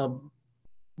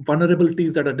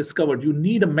vulnerabilities that are discovered. You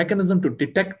need a mechanism to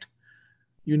detect.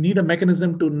 You need a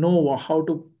mechanism to know how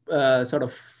to sort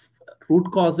of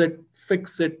root cause it,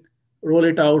 fix it, roll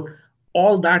it out.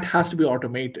 All that has to be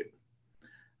automated,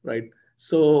 right?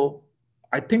 So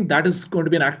I think that is going to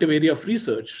be an active area of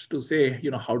research to say,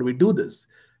 how do we do this?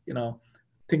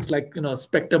 Things like,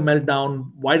 Spectre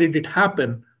meltdown, why did it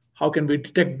happen? How can we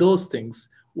detect those things?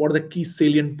 What are the key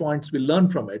salient points we learn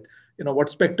from it? What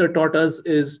Spectre taught us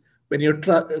is when you're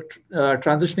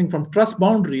transitioning from trust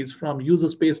boundaries from user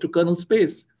space to kernel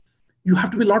space, you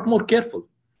have to be a lot more careful,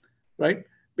 right?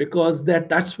 Because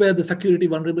that's where the security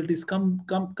vulnerabilities come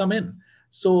in.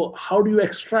 So how do you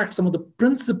extract some of the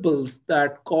principles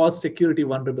that cause security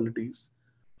vulnerabilities?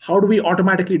 How do we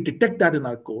automatically detect that in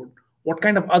our code? What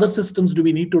kind of other systems do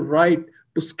we need to write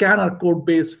to scan our code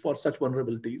base for such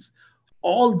vulnerabilities?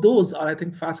 All those are, I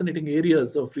think, fascinating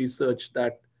areas of research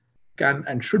that can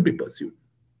and should be pursued.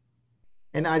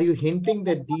 And are you hinting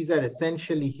that these are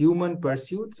essentially human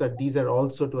pursuits, or these are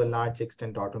also to a large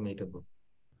extent automatable?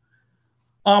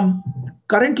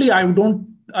 Currently, I'm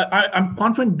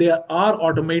confident they are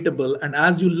automatable, and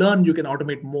as you learn, you can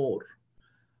automate more.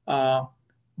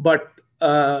 But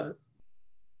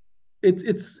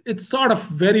it's sort of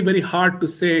very, very hard to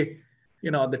say,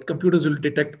 that computers will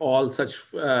detect all such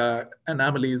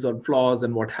anomalies or flaws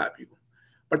and what have you.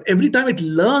 But every time it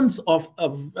learns of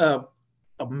a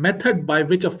method by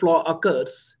which a flaw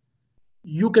occurs,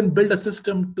 you can build a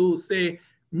system to say,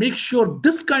 make sure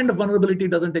this kind of vulnerability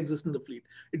doesn't exist in the fleet.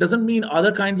 It doesn't mean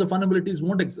other kinds of vulnerabilities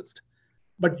won't exist,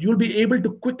 but you'll be able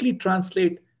to quickly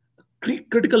translate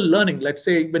critical learning. Let's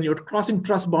say when you're crossing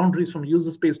trust boundaries from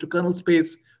user space to kernel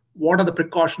space, what are the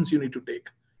precautions you need to take?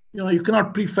 You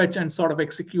cannot prefetch and sort of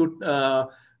execute, ad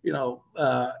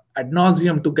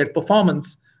nauseum to get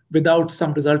performance without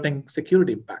some resulting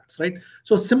security impacts, right?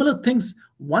 So similar things,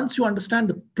 once you understand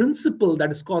the principle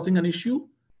that is causing an issue,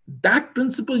 that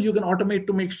principle you can automate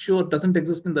to make sure it doesn't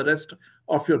exist in the rest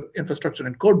of your infrastructure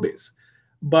and code base.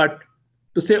 But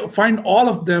to say find all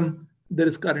of them, there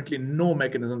is currently no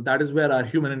mechanism. That is where our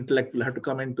human intellect will have to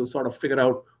come in to sort of figure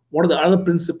out what are the other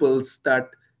principles that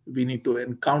we need to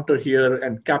encounter here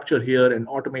and capture here and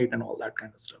automate and all that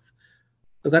kind of stuff.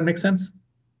 Does that make sense?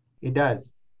 It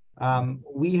does.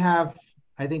 We have,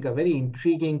 I think, a very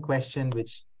intriguing question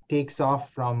which takes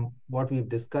off from what we've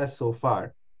discussed so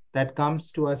far. That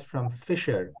comes to us from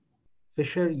Fisher.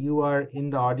 Fisher, you are in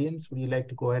the audience. Would you like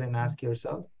to go ahead and ask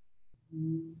yourself?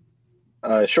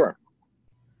 Sure.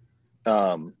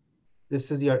 This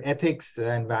is your ethics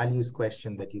and values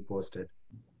question that you posted.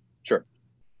 Sure.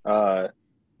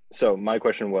 So my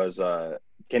question was,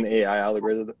 can AI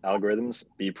algorithms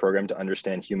be programmed to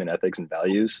understand human ethics and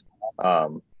values?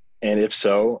 And if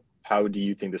so, how do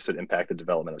you think this would impact the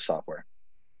development of software?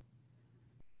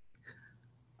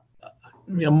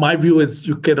 Yeah, my view is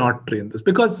you cannot train this,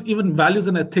 because even values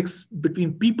and ethics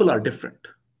between people are different,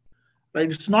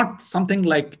 right? It's not something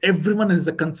like everyone has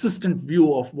a consistent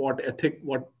view of what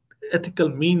ethical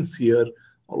means here,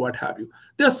 or what have you.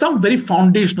 There are some very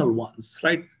foundational ones,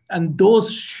 right? And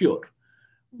those, sure.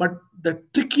 But the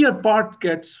trickier part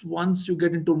gets once you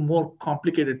get into more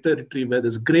complicated territory where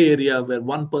there's gray area, where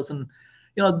one person,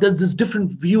 there's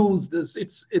different views.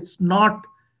 It's not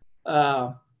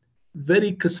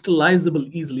very crystallizable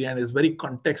easily, and is very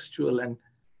contextual. And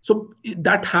so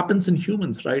that happens in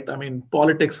humans, right? I mean,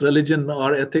 politics, religion,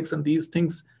 or ethics, and these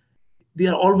things, they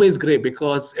are always gray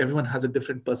because everyone has a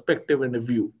different perspective and a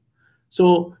view.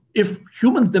 So if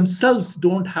humans themselves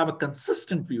don't have a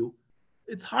consistent view,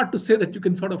 it's hard to say that you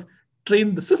can sort of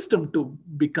train the system to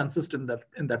be consistent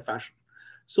in that fashion.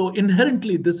 So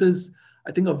inherently, this is,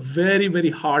 I think, a very, very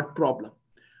hard problem.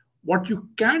 What you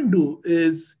can do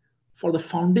is, for the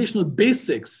foundational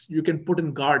basics, you can put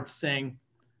in guards saying,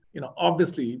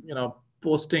 obviously,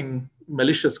 posting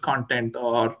malicious content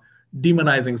or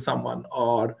demonizing someone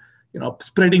or,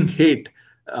 spreading hate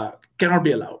cannot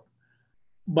be allowed.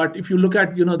 But if you look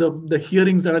at, the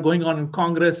hearings that are going on in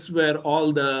Congress, where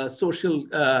all the social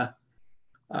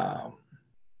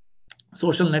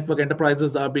network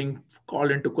enterprises are being called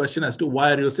into question as to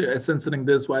why are you censoring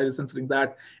this, why are you censoring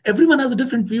that, everyone has a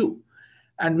different view.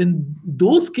 And in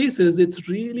those cases, it's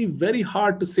really very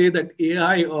hard to say that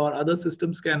AI or other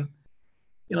systems can,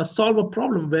 solve a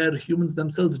problem where humans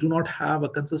themselves do not have a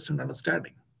consistent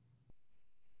understanding.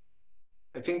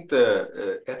 I think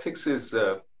the ethics is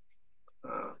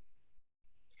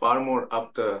far more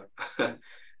up the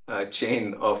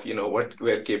chain of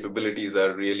where capabilities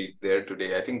are really there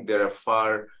today. I think there are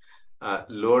far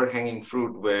lower hanging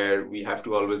fruit where we have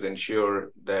to always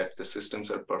ensure that the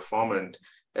systems are performant,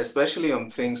 especially on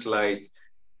things like,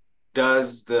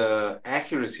 does the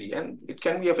accuracy, and it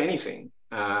can be of anything,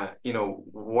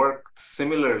 work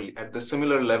similarly at the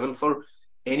similar level for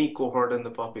any cohort in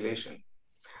the population?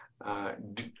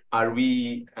 Are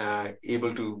we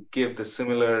able to give the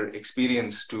similar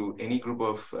experience to any group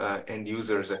of end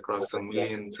users across the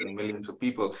millions and millions of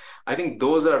people? I think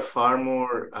those are far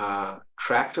more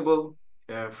tractable,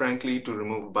 frankly, to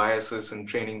remove biases in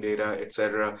training data, et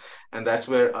cetera. And that's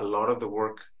where a lot of the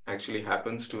work actually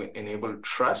happens, to enable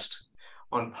trust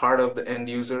on part of the end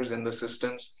users in the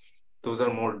systems. Those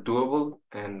are more doable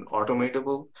and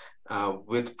automatable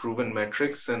with proven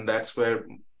metrics, and that's where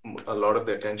a lot of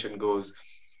the attention goes.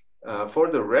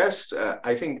 For the rest,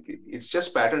 I think it's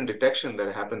just pattern detection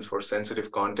that happens for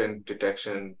sensitive content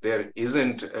detection. There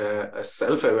isn't a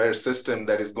self-aware system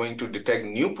that is going to detect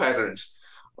new patterns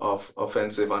of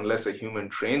offensive unless a human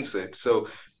trains it. So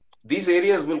these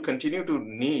areas will continue to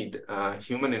need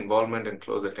human involvement and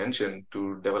close attention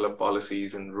to develop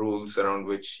policies and rules around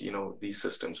which these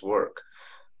systems work.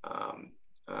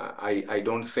 I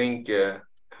don't think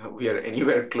we are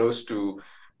anywhere close to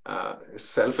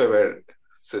self-aware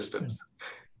systems.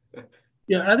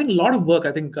 Yeah, I think a lot of work.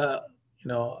 I think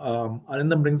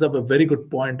Arindam brings up a very good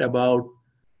point about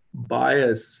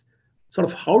bias. Sort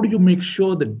of, how do you make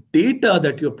sure the data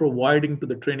that you're providing to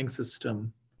the training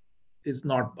system is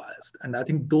not biased? And I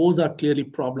think those are clearly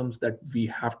problems that we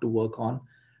have to work on.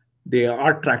 They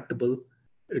are tractable.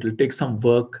 It'll take some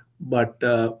work, but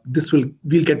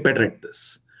we'll get better at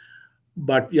this.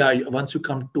 But yeah, once you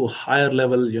come to a higher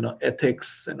level,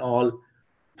 ethics and all,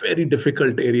 very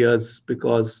difficult areas,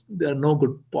 because there are no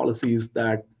good policies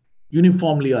that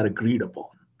uniformly are agreed upon,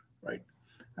 right?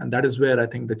 And that is where I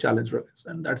think the challenge is.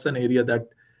 And that's an area that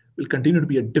will continue to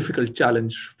be a difficult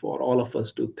challenge for all of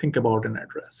us to think about and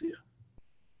address here.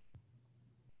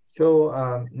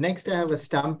 So next I have a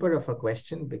stumper of a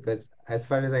question, because as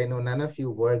far as I know, none of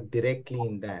you work directly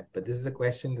in that, but this is a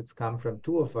question that's come from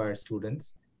two of our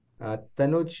students.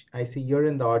 Tanuj, I see you're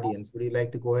in the audience. Would you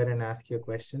like to go ahead and ask your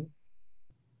question?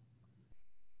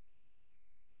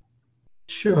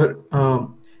 Sure.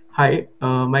 Hi,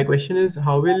 my question is,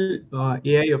 how will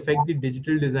AI affect the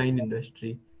digital design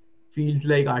industry? Fields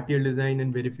like RTL design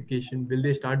and verification, will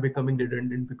they start becoming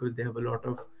redundant because they have a lot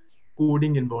of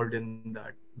coding involved in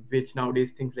that, which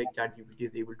nowadays things like ChatGPT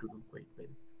is able to do quite well?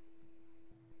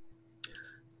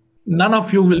 None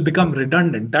of you will become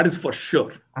redundant, that is for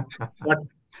sure. But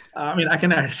I mean, I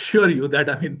can assure you that,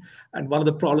 I mean, and one of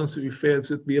the problems we face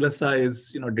with VLSI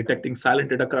is, detecting silent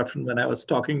data corruption. When I was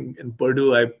talking in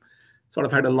Purdue, I sort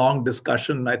of had a long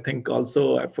discussion. I think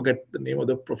also, I forget the name of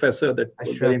the professor that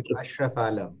was very interesting. Ashraf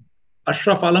Alam.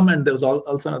 Ashraf Alam, and there was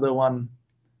also another one.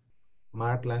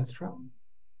 Mark Lundstrom?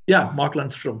 Yeah, Mark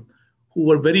Lundstrom, who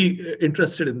were very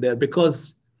interested in there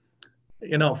because,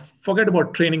 forget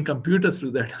about training computers to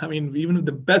do that. I mean, even with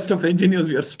the best of engineers,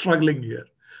 we are struggling here.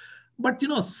 But,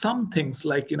 some things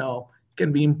like,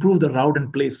 can we improve the route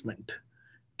and placement?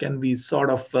 Can we sort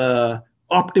of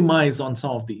optimize on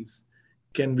some of these?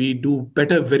 Can we do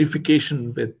better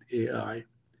verification with AI?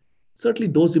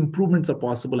 Certainly those improvements are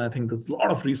possible. I think there's a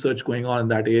lot of research going on in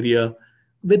that area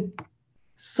with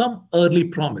some early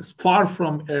promise, far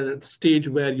from a stage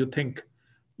where you think,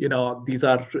 these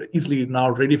are easily now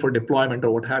ready for deployment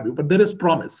or what have you, but there is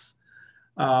promise.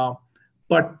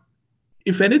 But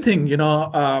if anything,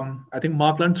 I think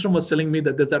Mark Lundstrom was telling me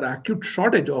that there's an acute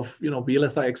shortage of,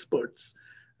 VLSI experts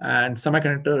and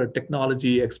semiconductor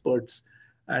technology experts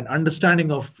and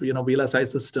understanding of, VLSI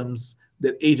systems,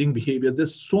 their aging behaviors.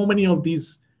 There's so many of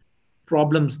these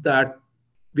problems that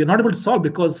we're not able to solve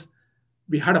because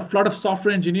we had a flood of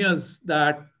software engineers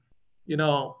that,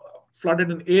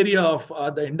 flooded an area of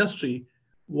the industry,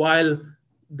 while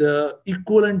the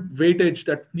equivalent weightage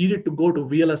that needed to go to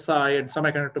VLSI and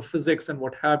semiconductor physics and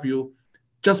what have you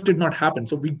just did not happen.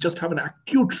 So we just have an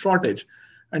acute shortage.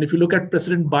 And if you look at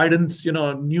President Biden's,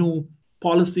 new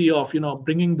policy of,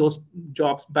 bringing those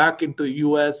jobs back into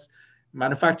US,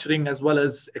 manufacturing as well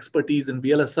as expertise in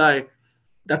VLSI,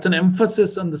 that's an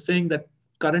emphasis on the saying that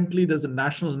currently there's a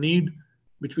national need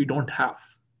which we don't have,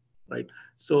 right?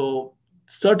 So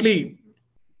certainly,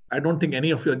 I don't think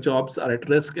any of your jobs are at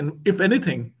risk. And if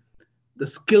anything, the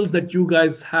skills that you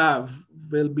guys have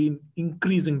will be in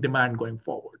increasing demand going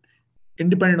forward,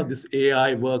 independent of this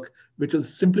AI work, which will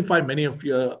simplify many of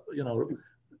your,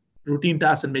 routine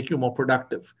tasks and make you more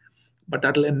productive. But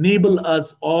that will enable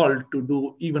us all to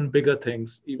do even bigger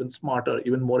things, even smarter,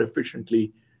 even more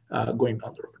efficiently going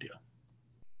down the road here.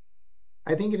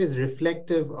 I think it is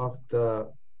reflective of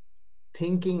the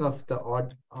thinking of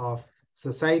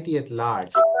society at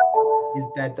large, is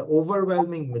that the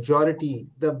overwhelming majority,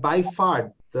 by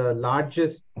far the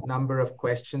largest number of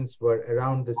questions were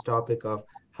around this topic of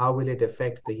how will it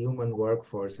affect the human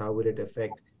workforce, how will it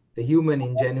affect the human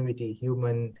ingenuity,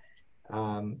 human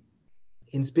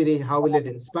inspiration, how will it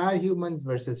inspire humans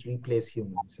versus replace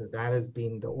humans? So that has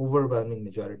been the overwhelming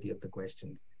majority of the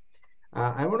questions.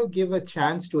 I want to give a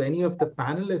chance to any of the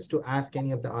panelists to ask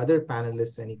any of the other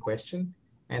panelists any question,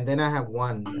 and then I have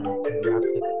one to wrap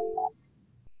it up.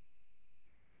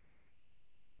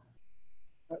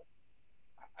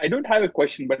 I don't have a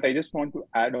question, but I just want to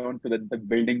add on to the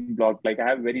building block. Like I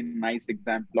have a very nice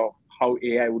example of how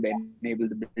AI would enable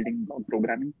the building block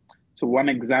programming. So one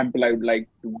example I would like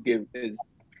to give is,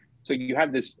 so you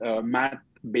have this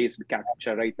math-based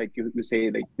captcha, right? Like you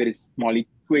say, like there is small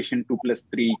equation 2 +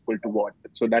 3 = what?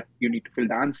 So that you need to fill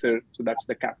the answer. So that's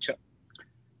the captcha.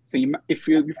 So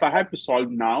if I have to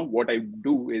solve now, what I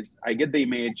do is I get the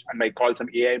image and I call some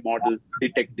AI model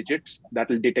detect digits. That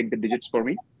will detect the digits for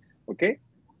me, okay?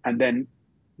 And then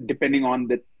depending on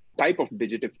the type of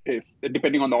digit, if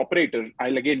depending on the operator,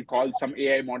 I'll again call some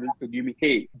AI model to give me,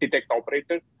 hey, detect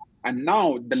operator. And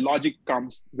now the logic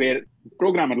comes where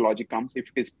programmer logic comes. If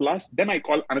it is plus, then I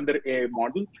call another AI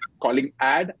model calling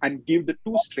add and give the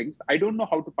 2 strings. I don't know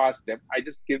how to pass them. I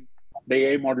just give the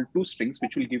AI model 2 strings,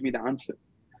 which will give me the answer.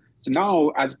 So now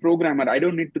as a programmer, I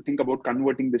don't need to think about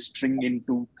converting the string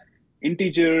into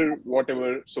integer,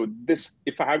 whatever. So this,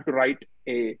 if I have to write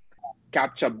a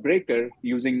captcha breaker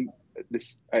using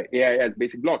this AI as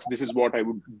basic blocks, this is what I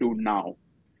would do now.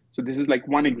 So this is like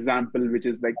one example, which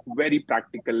is like very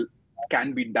practical,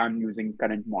 can be done using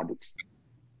current models.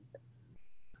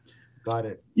 Got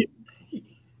it.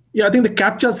 Yeah, I think the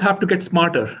captchas have to get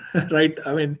smarter, right?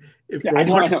 I mean, if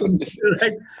robots,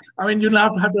 right? I mean, you'll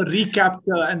have to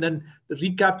reCAPTCHA, and then the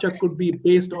reCAPTCHA could be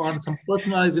based on some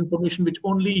personalized information which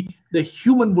only the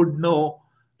human would know,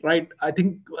 right? I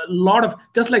think a lot of,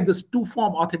 just like this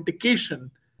 2-form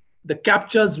authentication, the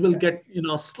captchas will get,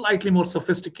 slightly more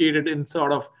sophisticated in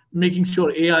sort of making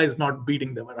sure AI is not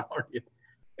beating them around.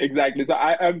 Exactly. So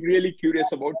I'm really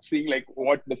curious about seeing like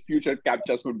what the future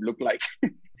captchas would look like.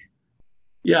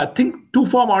 Yeah, I think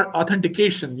 2-form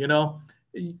authentication,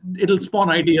 it'll spawn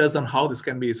ideas on how this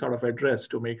can be sort of addressed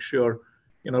to make sure,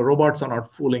 robots are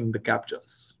not fooling the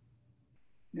captchas.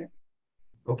 Yeah.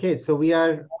 Okay, so we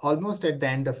are almost at the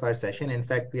end of our session. In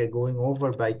fact, we are going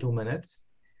over by 2 minutes.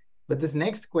 But this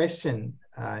next question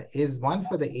is one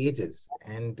for the ages.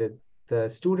 And the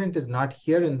student is not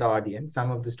here in the audience.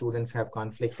 Some of the students have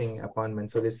conflicting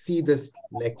appointments, so they see this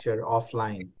lecture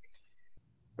offline.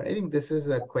 But I think this is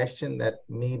a question that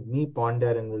made me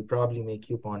ponder and will probably make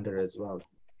you ponder as well.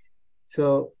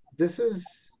 So this is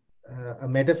a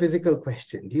metaphysical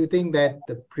question. Do you think that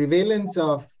the prevalence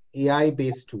of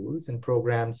AI-based tools and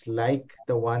programs like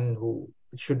the one who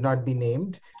should not be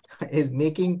named is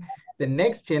making the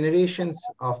next generations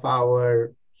of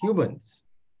our humans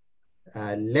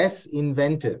less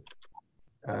inventive?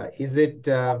 Is it,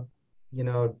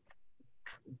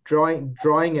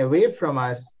 drawing away from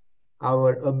us our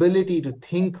ability to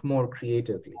think more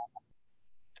creatively?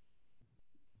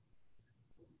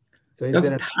 So is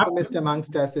there an optimist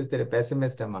amongst us? Is there a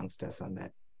pessimist amongst us on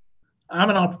that?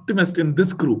 I'm an optimist in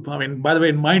this group. I mean, by the way,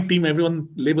 in my team, everyone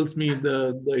labels me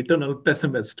the eternal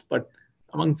pessimist. But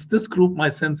amongst this group, my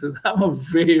sense is I'm a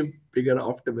way bigger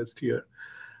optimist here.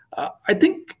 I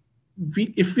think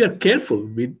if we are careful,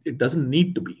 it doesn't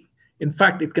need to be. In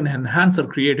fact, it can enhance our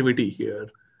creativity here,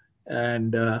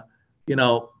 and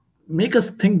make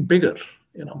us think bigger.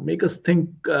 Make us think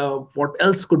what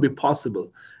else could be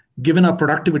possible, given our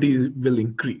productivity will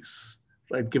increase,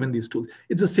 right? Given these tools,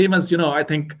 it's the same as I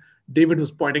think David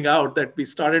was pointing out that we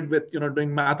started with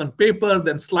doing math on paper,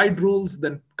 then slide rules,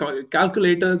 then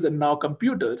calculators, and now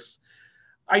computers.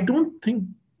 I don't think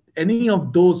any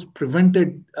of those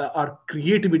prevented our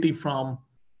creativity from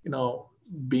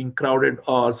being crowded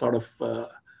or sort of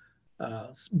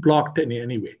blocked in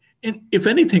any way. And if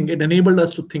anything, it enabled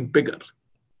us to think bigger,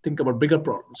 think about bigger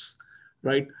problems,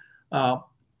 right?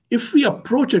 If we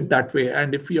approach it that way,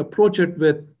 and if we approach it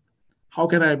with how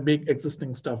can I make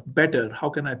existing stuff better? How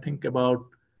can I think about,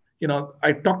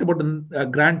 I talked about the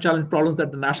grand challenge problems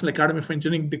that the National Academy of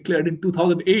Engineering declared in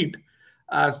 2008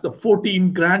 as the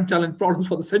 14 grand challenge problems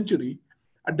for the century.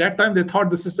 At that time, they thought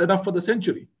this is enough for the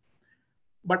century.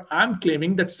 But I'm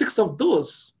claiming that 6 of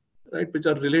those, right, which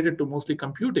are related to mostly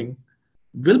computing,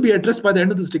 will be addressed by the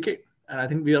end of this decade. And I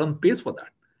think we are on pace for that.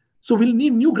 So we'll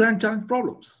need new grand challenge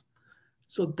problems.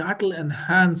 So that'll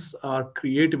enhance our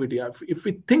creativity. If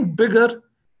we think bigger,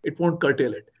 it won't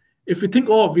curtail it. If we think,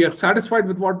 oh, we are satisfied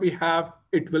with what we have,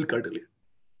 it will curtail it.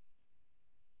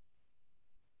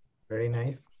 Very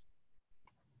nice.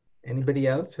 Anybody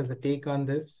else has a take on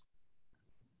this?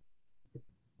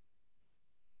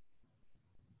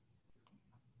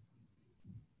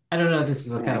 I don't know if this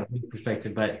is a kind of new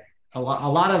perspective, but a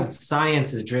lot of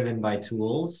science is driven by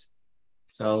tools.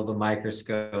 So the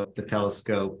microscope, the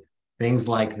telescope, things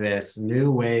like this,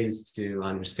 new ways to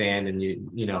understand, and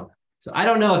so I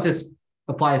don't know if this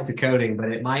applies to coding,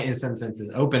 but it might in some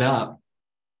senses open up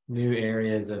new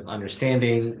areas of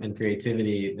understanding and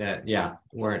creativity that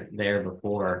weren't there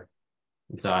before.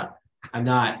 And so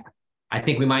I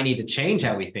think we might need to change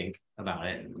how we think about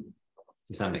it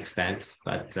to some extent,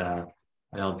 but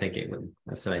I don't think it would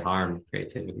necessarily harm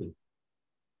creativity.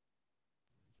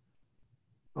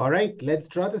 All right, let's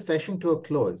draw the session to a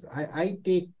close. I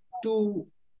take 2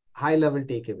 high-level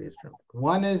takeaways from it.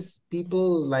 One is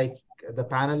people like the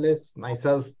panelists,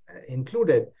 myself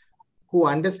included, who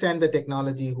understand the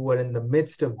technology, who are in the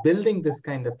midst of building this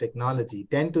kind of technology,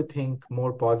 tend to think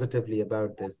more positively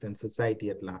about this than society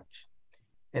at large.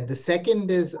 And the second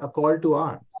is a call to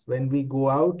arms. When we go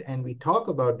out and we talk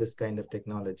about this kind of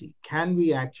technology, can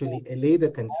we actually allay the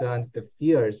concerns, the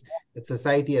fears that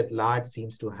society at large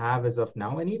seems to have as of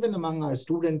now? And even among our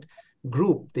student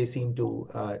group, they seem to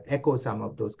echo some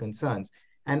of those concerns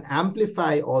and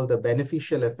amplify all the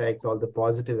beneficial effects, all the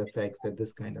positive effects that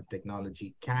this kind of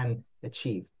technology can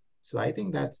achieve. So I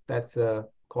think that's a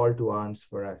call to arms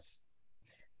for us.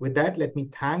 With that, let me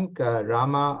thank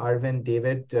Rama, Arvind,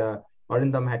 David.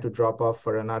 Arindam had to drop off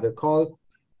for another call.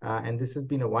 And this has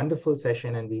been a wonderful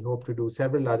session, and we hope to do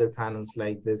several other panels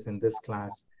like this in this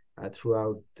class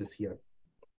throughout this year.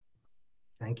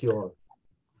 Thank you all.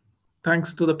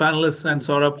 Thanks to the panelists and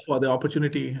Saurabh for the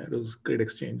opportunity. It was a great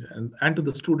exchange, and to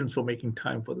the students for making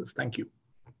time for this. Thank you.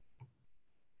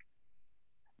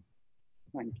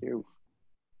 Thank you.